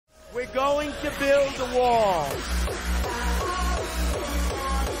We're going to build a wall.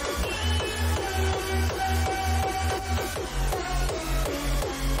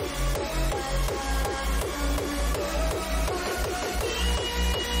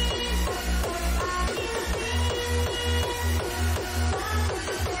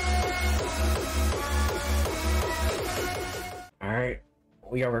 Alright,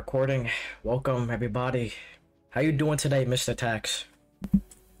 we are recording. Welcome everybody. How you doing today, Mr. Tax?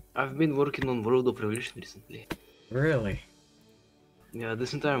 I've been working on World of Revolution recently. Really? Yeah,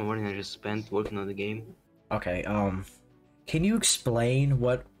 this entire morning I just spent working on the game. Okay, can you explain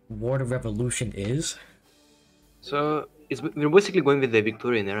what World of Revolution is? So, we're basically going with the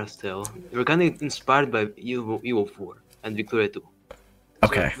Victorian era style. We're kind of inspired by Evo 4 and Victoria 2.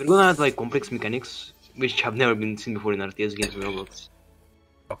 Okay. So we're gonna add like complex mechanics, which have never been seen before in RTS games or Roblox.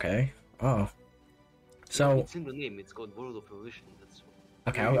 Okay. Oh. So. It's in the name, it's called World of Revolution. That's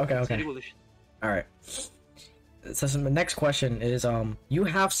Okay, It's a okay. revolution. Alright. So the next question is, you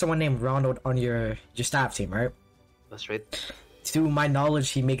have someone named Ronald on your staff team, right? That's right. To my knowledge,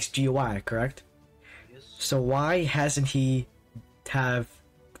 he makes GUI, correct? Yes. So why doesn't he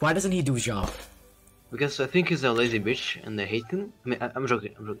do his job? Because I think he's a lazy bitch and I hate him. I mean, I'm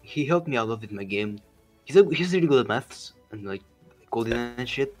joking. He helped me a lot with my game. He's really good at maths and like coding and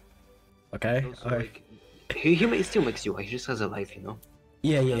shit. Okay. Also, Okay. like, he still makes UI. He just has a life, you know.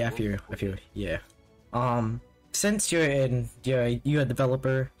 Yeah, I feel you. Yeah. Since you're a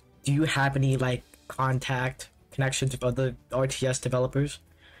developer, do you have any like connections with other RTS developers?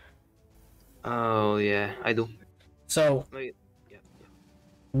 Oh yeah, I do. So, Like, yeah.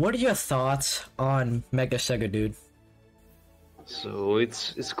 what are your thoughts on Mega Sega, dude? So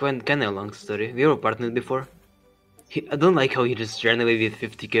it's kind of a long story. We were partnered before. I don't like how he just ran away with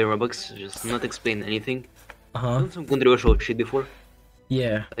 50k Robux, just not explain anything. Done some controversial shit before.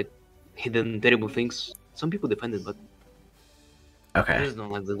 Yeah. Like he did terrible things. Some people defend it, but I Okay. just don't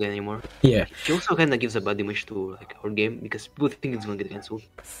like the guy anymore. Yeah. He also kind of gives a bad image to like our game because people think it's gonna get cancelled.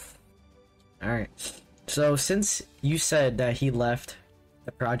 Alright. So, since you said that he left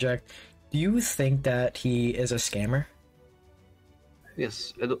the project, do you think that he is a scammer?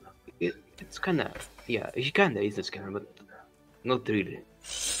 Yes, I don't, it's kind of he kind of is a scammer, but not really.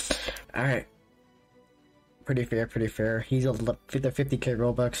 Alright. Pretty fair. He's a 50k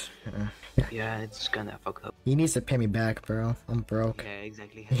Robux. Yeah, it's kind of fucked up. He needs to pay me back, bro. I'm broke. Yeah,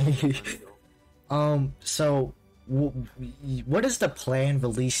 exactly. So, what is the planned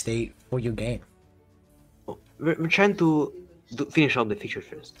release date for your game? We're trying to finish up the feature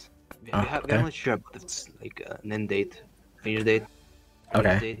first. We're Okay. not sure about it's like an end date, finish date.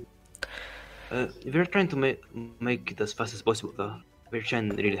 Okay. Date. We're trying to make it as fast as possible though. We're trying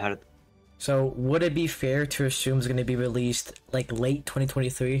really hard. So, would it be fair to assume it's going to be released like late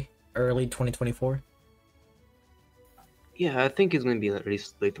 2023, early 2024? Yeah, I think it's going to be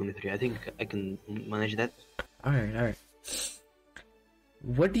released late 23. I think I can manage that. Alright.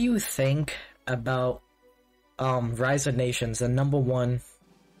 What do you think about Rise of Nations, the #1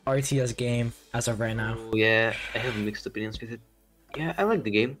 RTS game as of right now? Oh, yeah, I have mixed opinions with it. Yeah, I like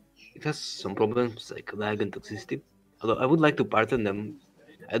the game. It has some problems like lag and toxicity. Although I would like to pardon them.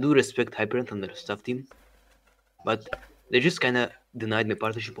 I do respect Hyperant and their staff team, but they just kind of denied my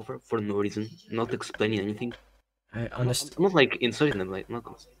partnership offer for no reason, not explaining anything. I understand. Not like insulting them, like not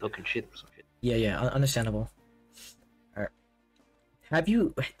talking shit or some shit. Yeah, understandable. Alright. Have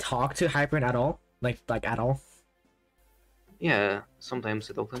you talked to Hypern at all? Like at all? Yeah, sometimes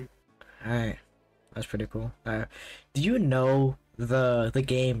I talk to them. Alright. That's pretty cool. Do you know the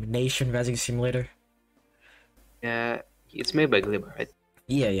game Nation Racing Simulator? Yeah, it's made by Glibber, right?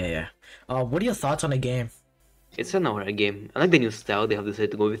 Yeah. What are your thoughts on the game? It's an alright game. I like the new style they have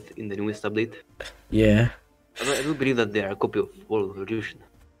decided to go with in the newest update. Yeah. I do believe that they are a copy of World of Revolution.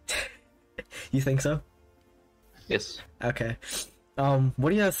 You think so? Yes. Okay.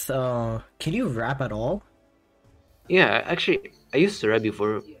 What do you can you rap at all? Yeah, actually, I used to rap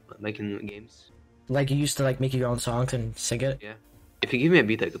before making games. Like you used to like make your own songs and sing it? Yeah. If you give me a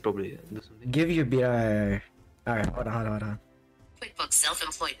beat, I could probably do something. Give you a beat. Alright, hold on. QuickBooks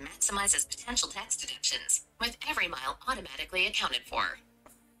Self-Employed maximizes potential tax deductions, with every mile automatically accounted for.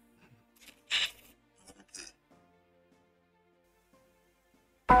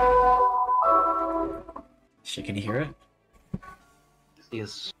 Shit, can you hear it?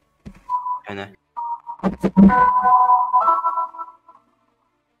 Yes. Kinda.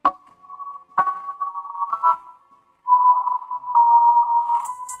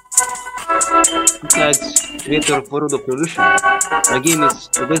 Tags, creator of World of Revolution. My game is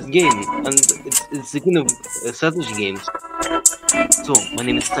the best game, and it's the king of strategy games. So, my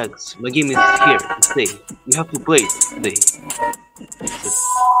name is Tax. My game is here to stay. You have to play it today. That's it.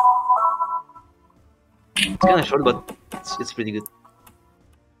 It's kinda short, but it's pretty good.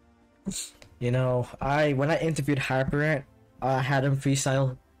 You know, when I interviewed Hyperant, I had him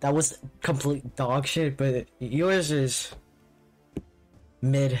freestyle. That was complete dog shit, but yours is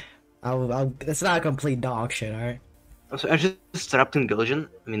mid. It's not a complete dog shit, alright? Also, I just rapped in Belgian,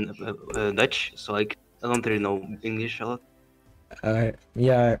 Dutch, so like, I don't really know English a lot. Alright,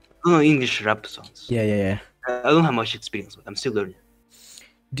 yeah. I don't know English rap songs. Yeah. I don't have much experience, but I'm still learning.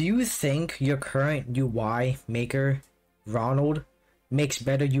 Do you think your current UI maker, Ronald, makes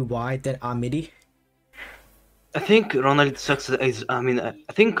better UI than Amity? I think Ronald sucks. I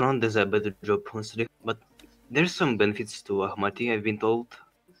think Ron does a better job, honestly. But there's some benefits to Ahmati, I've been told.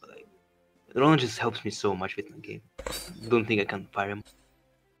 Like, Ron just helps me so much with my game. Don't think I can fire him.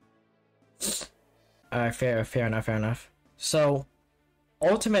 Alright, fair enough. So,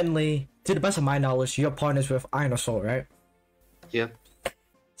 ultimately, to the best of my knowledge, you're partners with Iron Assault, right? Yeah.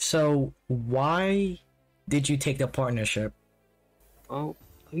 So, why did you take the partnership? Well,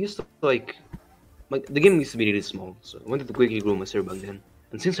 I used to the game used to be really small, so I wanted to quickly grow my server back then.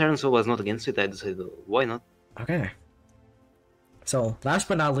 And since Iron Soul was not against it, I decided, why not? Okay. So, last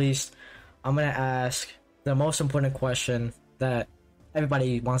but not least, I'm gonna ask the most important question that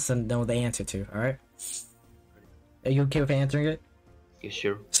everybody wants to know the answer to, alright? Are you okay with answering it? Yeah,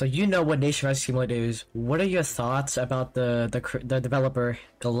 sure. So you know what Nation Rise Simulator is. What are your thoughts about the developer,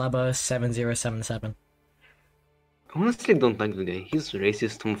 Galeba7077? I honestly don't like the guy. He's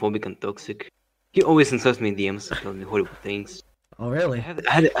racist, homophobic, and toxic. He always insults me in DMs, telling me horrible things. Oh, really?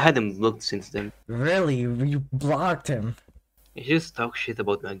 I had him blocked since then. Really? You blocked him? He just talks shit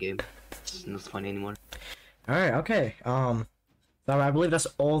about my game. It's not funny anymore. Alright, okay. So I believe that's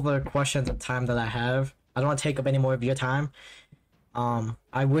all the questions and time that I have. I don't want to take up any more of your time.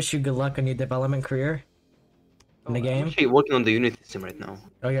 I wish you good luck on your development career in the game. I'm actually working on the Unity system right now.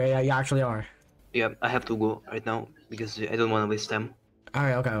 Oh, yeah, you actually are. Yeah, I have to go right now because I don't want to waste time.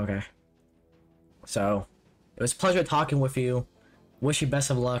 Alright, okay. So, it was a pleasure talking with you. Wish you best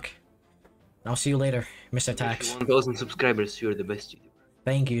of luck. I'll see you later, Mr. Tax. 1,000 subscribers, you're the best YouTuber.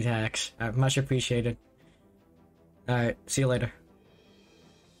 Thank you, Tax. Much appreciated. Alright, see you later.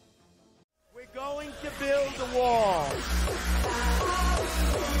 We're going to build a wall.